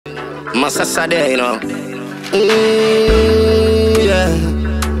Masasa there, you know. Yeah.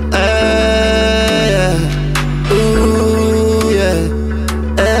 Yeah. Ooh, yeah.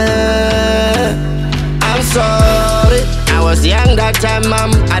 I'm sorry. I was young that time,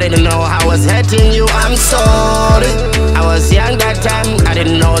 mom. I didn't know I was hurting you. I'm sorry. I was young that time. I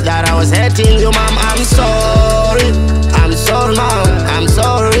didn't know that I was hurting you, mom. I'm sorry. I'm sorry, mom. I'm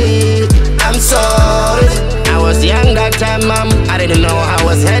sorry. I'm sorry. I was young that time, mom. I didn't know I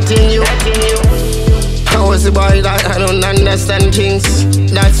was hurting you. I was a boy that I don't understand things.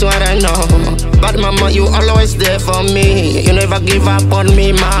 That's what I know. But mama, you always there for me. You never give up on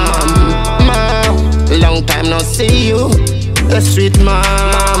me, mom. Long time no see you. A sweet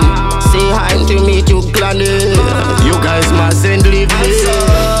mom. Say hi to me too, Gladys. You guys mustn't leave me. I'm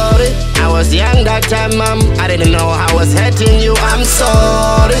sorry. I was young that time, mom. I didn't know I was hurting you. I'm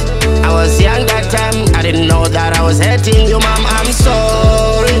sorry. I was young that time. I didn't know that I was hurting you, mom. I'm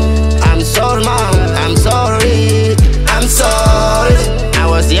sorry. I'm sorry, mom. I'm sorry. I'm sorry. I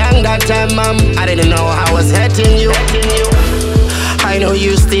was young that time, mom. I didn't know I was hurting you. I know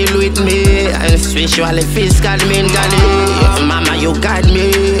you still with me, and spiritually, physically, mentally. Mama, you got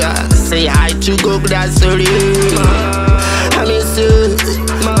me. Say hi to go, that's real. I miss you.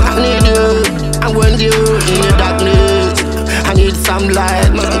 I need you. I want you in the darkness. I need some light.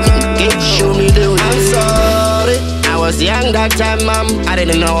 Show me the way. I'm sorry. I was young that time, mom. I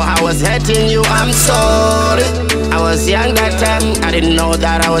didn't know I was hurting you. I'm sorry. I was young that time. I didn't know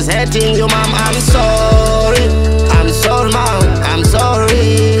that I was hurting you, mom. I'm sorry. I'm sorry, mom. I'm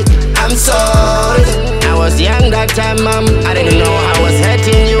sorry. I'm sorry. I was young that time, mom. I didn't know I was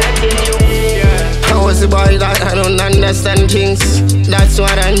hurting you. I was a boy that I don't understand things. That's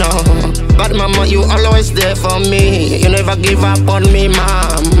what I know. But mama, you always there for me. You never give up on me,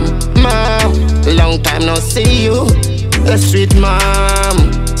 mom. Long time no see you. A sweet mom.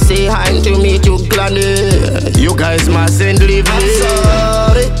 Say hi to me too, Gladys. You guys mustn't leave me. I'm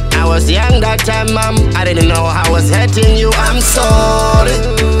sorry. I was young that time, mom. I didn't know I was hurting you. I'm sorry.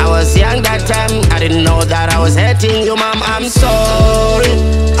 I was young that time. I didn't know that I was hurting you, mom. I'm sorry.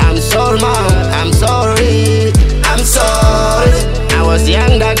 I'm sorry, mom. I'm sorry. I'm sorry. I was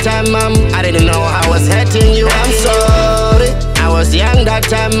young that time, mom. I didn't know I was hurting you. I'm sorry. I was young that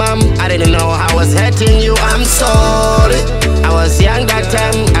time, mom. I didn't know I was hurting you. I'm sorry. I was young that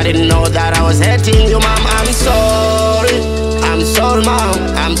time. I didn't know that I was hurting you, mom. I'm sorry. I'm sorry, mom.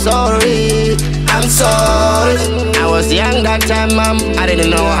 I'm sorry. I'm sorry. I was young that time, mom. I didn't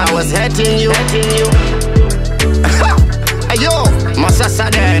know I was hurting you. Hey yo, Masasa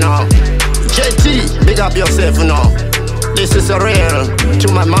there, you know. JT, big up yourself, you know. This is a real to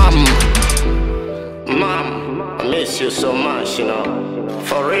my mom. Mom, I miss you so much, you know.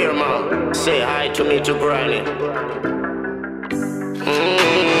 For real, mom. Say hi to me to Granny.